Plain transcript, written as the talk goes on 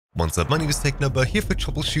What's up, my name is Technobo here for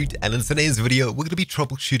Troubleshoot, and in today's video we're going to be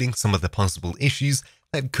troubleshooting some of the possible issues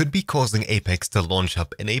that could be causing Apex to launch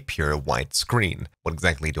up in a pure white screen. What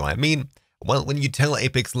exactly do I mean? Well, when you tell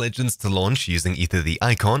Apex Legends to launch using either the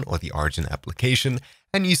icon or the Origin application,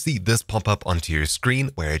 and you see this pop up onto your screen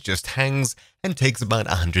where it just hangs and takes about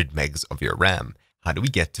 100 megs of your RAM. How do we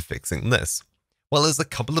get to fixing this? Well, there's a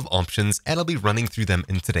couple of options and I'll be running through them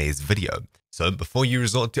in today's video. So before you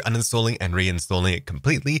resort to uninstalling and reinstalling it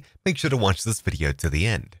completely, make sure to watch this video to the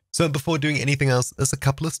end. So before doing anything else, there's a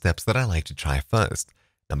couple of steps that I like to try first.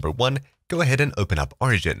 Number 1, go ahead and open up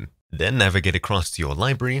Origin. Then navigate across to your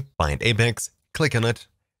library, find Apex, click on it,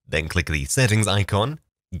 then click the settings icon,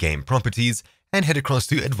 game properties, and head across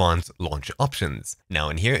to advanced launch options. Now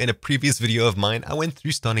in here, in a previous video of mine, I went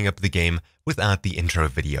through starting up the game without the intro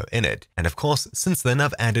video in it. And of course, since then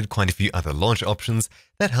I've added quite a few other launch options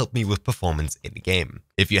that help me with performance in game.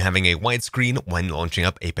 If you're having a white screen when launching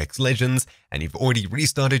up Apex Legends and you've already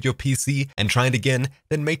restarted your PC and tried again,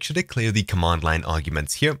 then make sure to clear the command line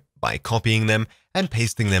arguments here by copying them and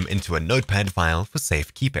pasting them into a notepad file for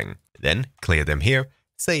safekeeping. Then clear them here,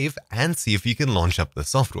 save, and see if you can launch up the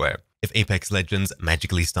software. If Apex Legends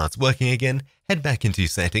magically starts working again, head back into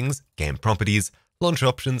Settings, Game Properties, Launch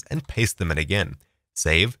Options, and paste them in again.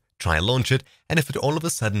 Save, try launch it, and if it all of a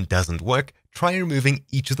sudden doesn't work, try removing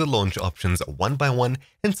each of the launch options one by one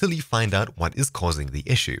until you find out what is causing the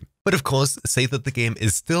issue. But of course, say that the game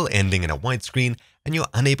is still ending in a white screen and you're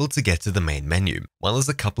unable to get to the main menu. Well, there's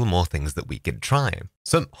a couple more things that we could try.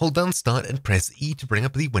 So hold down Start and press E to bring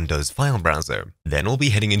up the Windows file browser. Then we'll be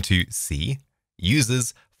heading into C,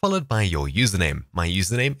 Users, followed by your username. My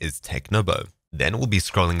username is Technobo. Then we'll be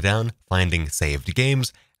scrolling down, finding saved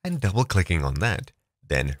games, and double-clicking on that.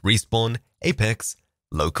 Then Respawn, Apex,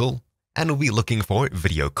 Local, and we'll be looking for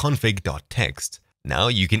videoconfig.txt. Now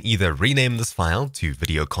you can either rename this file to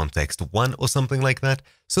videocontext1 or something like that,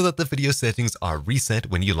 so that the video settings are reset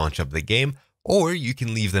when you launch up the game, or you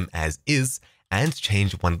can leave them as is and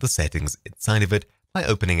change one of the settings inside of it by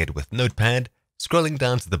opening it with Notepad, scrolling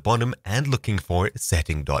down to the bottom and looking for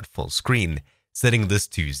setting.fullscreen. Setting this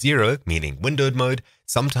to 0, meaning windowed mode,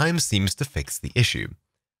 sometimes seems to fix the issue.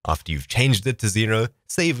 After you've changed it to 0,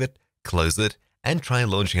 save it, close it, and try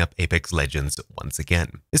launching up Apex Legends once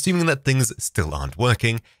again. Assuming that things still aren't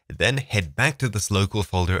working, then head back to this local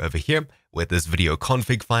folder over here where this video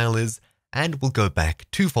config file is, and we'll go back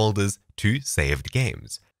 2 folders to saved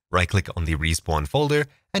games. Right-click on the Respawn folder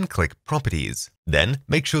and click Properties. Then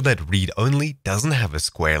make sure that Read Only doesn't have a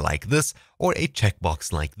square like this or a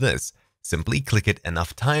checkbox like this. Simply click it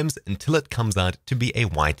enough times until it comes out to be a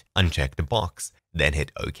white unchecked box. Then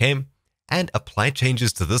hit OK and apply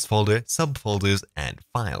changes to this folder, subfolders, and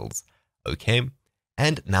files. OK.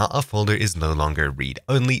 And now our folder is no longer Read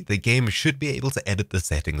Only. The game should be able to edit the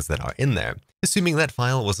settings that are in there. Assuming that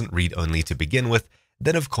file wasn't Read Only to begin with,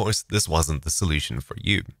 then of course this wasn't the solution for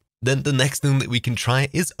you. Then the next thing that we can try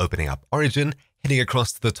is opening up Origin, heading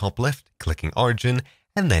across to the top left, clicking Origin,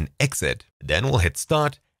 and then Exit. Then we'll hit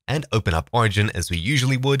Start and open up Origin as we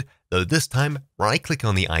usually would, though this time right-click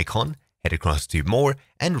on the icon, head across to More,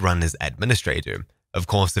 and Run as Administrator. Of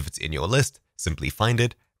course, if it's in your list, simply find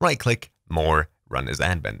it, right-click, More, Run as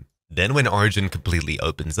Admin. Then when Origin completely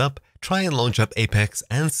opens up, try and launch up Apex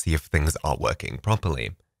and see if things are working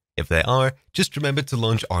properly. If they are, just remember to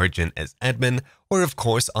launch Origin as admin, or of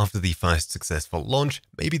course after the first successful launch,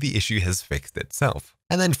 maybe the issue has fixed itself.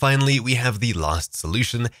 And then finally, we have the last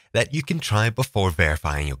solution that you can try before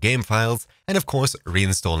verifying your game files, and of course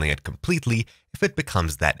reinstalling it completely if it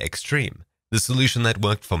becomes that extreme. The solution that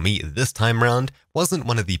worked for me this time round wasn't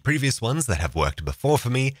one of the previous ones that have worked before for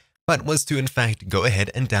me, but was to in fact go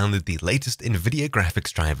ahead and download the latest NVIDIA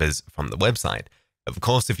graphics drivers from the website. Of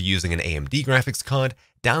course, if you're using an AMD graphics card,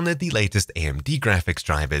 download the latest AMD graphics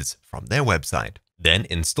drivers from their website. Then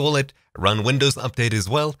install it, run Windows Update as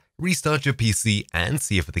well, restart your PC, and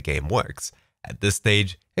see if the game works. At this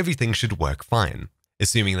stage, everything should work fine.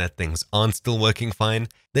 Assuming that things aren't still working fine,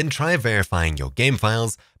 then try verifying your game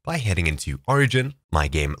files by heading into Origin, My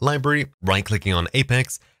Game Library, right-clicking on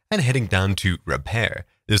Apex, and heading down to Repair.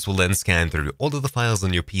 This will then scan through all of the files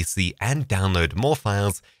on your PC and download more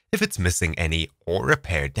files if it's missing any or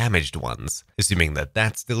repair damaged ones. Assuming that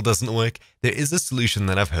that still doesn't work, there is a solution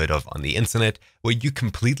that I've heard of on the internet where you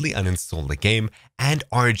completely uninstall the game and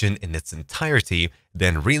Origin in its entirety,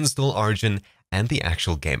 then reinstall Origin and the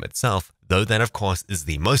actual game itself, though that of course is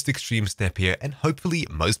the most extreme step here and hopefully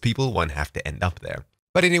most people won't have to end up there.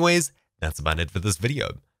 But anyways, that's about it for this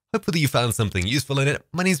video. Hopefully you found something useful in it.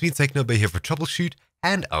 My name's been Technobo here for Troubleshoot,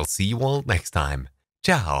 and I'll see you all next time.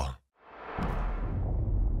 Ciao!